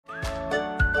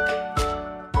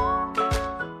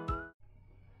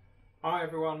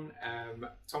everyone,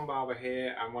 Tom Barber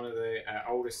here. I'm one of the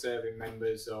oldest serving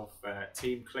members of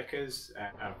Team Clickers.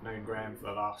 I've known Graham for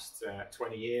the last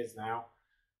 20 years now,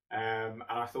 and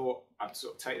I thought I'd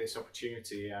sort of take this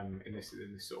opportunity in this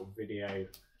sort of video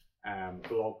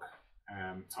blog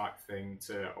type thing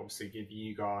to obviously give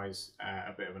you guys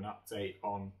a bit of an update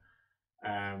on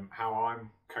how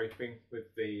I'm coping with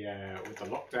the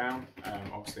lockdown,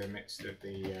 obviously amidst of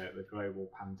the global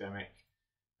pandemic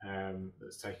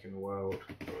that's taken the world,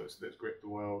 that's gripped the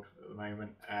world at the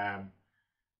moment.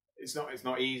 It's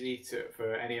not easy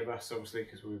for any of us, obviously,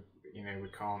 because we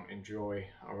can't enjoy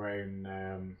our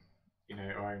own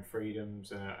our own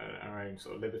freedoms and our own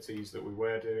sort of liberties that we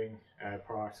were doing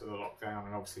prior to the lockdown.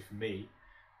 And obviously for me,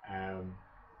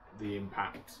 the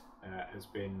impact has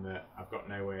been that I've got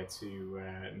nowhere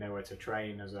to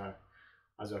train as I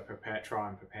try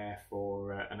and prepare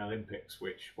for an Olympics,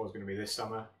 which was going to be this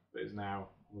summer, but is now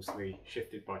obviously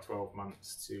shifted by 12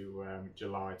 months to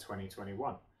July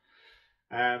 2021.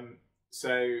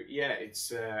 So yeah,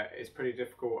 it's pretty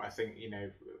difficult. I think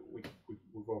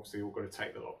we've obviously all got to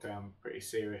take the lockdown pretty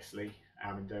seriously.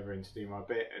 I'm endeavouring to do my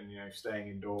bit, and staying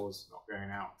indoors, not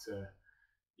going out to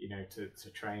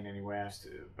to train anywhere. Just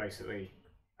basically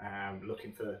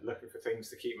looking for things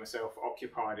to keep myself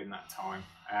occupied in that time.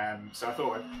 So I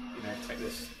thought I'd take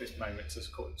this moment to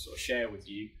sort of share with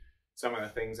you some of the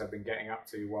things I've been getting up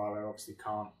to while I obviously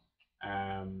can't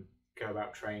go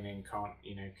about training, can't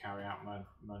carry out my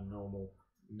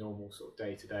normal sort of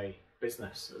day-to-day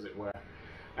business, as it were.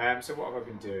 So what have I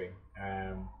been doing?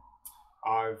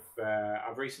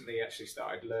 I've recently actually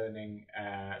started learning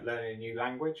a new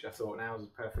language. I thought now is the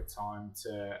perfect time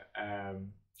to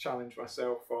challenge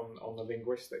myself on the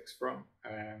linguistics front.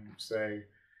 So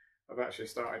I've actually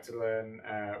started to learn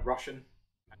Russian.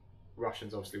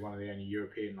 Russian's obviously one of the only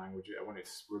European languages. I want it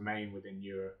to remain within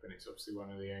Europe, and it's obviously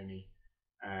one of the only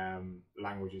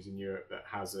languages in Europe that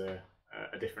has a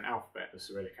different alphabet, the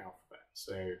Cyrillic alphabet.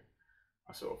 So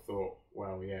I sort of thought,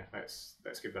 well, yeah, let's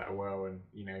give that a whirl and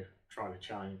try to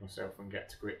challenge myself and get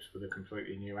to grips with a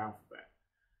completely new alphabet.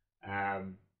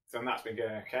 So that's been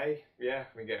going okay. Yeah,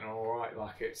 I've been getting all right.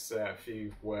 Like, it's a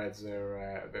few words are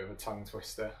a bit of a tongue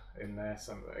twister in there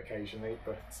occasionally,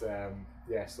 but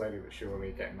yeah, slowly but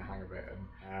surely getting the hang of it.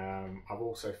 And I've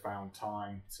also found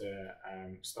time to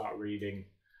start reading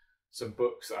some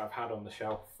books that I've had on the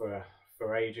shelf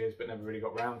for ages, but never really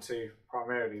got round to.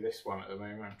 Primarily this one at the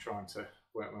moment. I'm trying to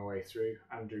work my way through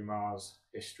Andrew Marr's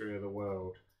History of the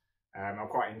World. I'm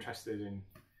quite interested in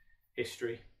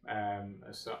history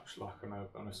as such, like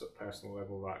on a sort of personal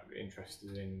level, like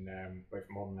interested in both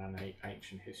modern and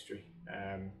ancient history.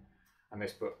 And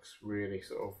this book's really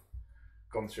sort of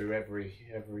gone through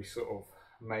every sort of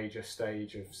major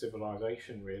stage of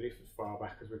civilization, really, as far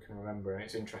back as we can remember. And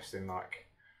it's interesting, like,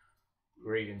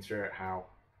 reading through it, how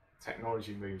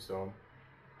technology moves on,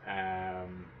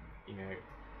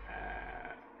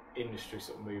 industry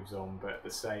sort of moves on, but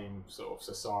the same sort of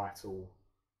societal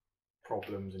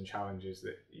problems and challenges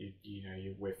that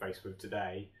we're faced with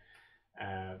today,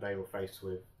 they were faced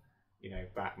with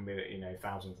back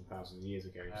thousands and thousands of years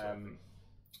ago.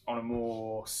 On a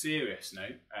more serious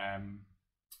note,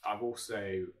 I've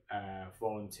also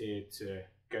volunteered to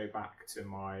go back to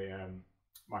my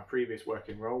my previous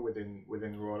working role within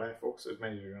the Royal Air Force. As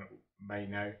many of you may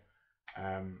know,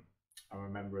 I'm a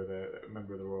member of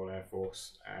the Royal Air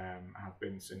Force. I have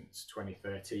been since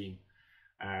 2013,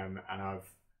 and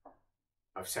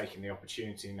I've taken the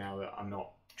opportunity now that I'm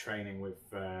not training with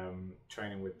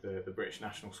the British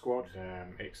National Squad.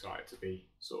 Excited to be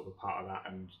sort of a part of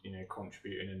that, and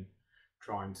contributing and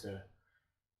trying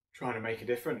to make a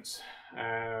difference.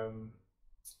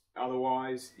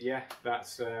 Otherwise, yeah,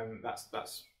 that's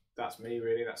me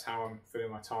really. That's how I'm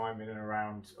filling my time in and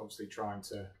around. Obviously, trying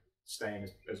to stay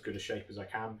in as good a shape as I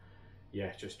can.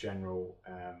 Yeah, just general.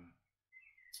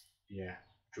 Yeah,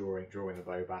 drawing the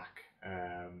bow back.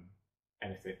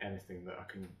 Anything that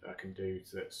I can do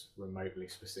that's remotely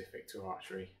specific to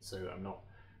archery, so that I'm not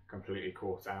completely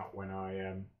caught out when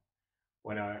I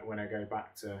go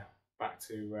back to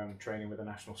training with the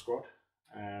national squad.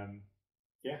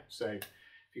 Yeah, so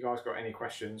if you guys got any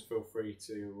questions, feel free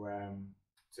to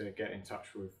get in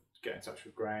touch with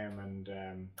Graham, and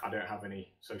I don't have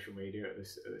any social media at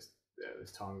this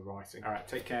time of writing. All right,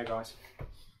 take care, guys.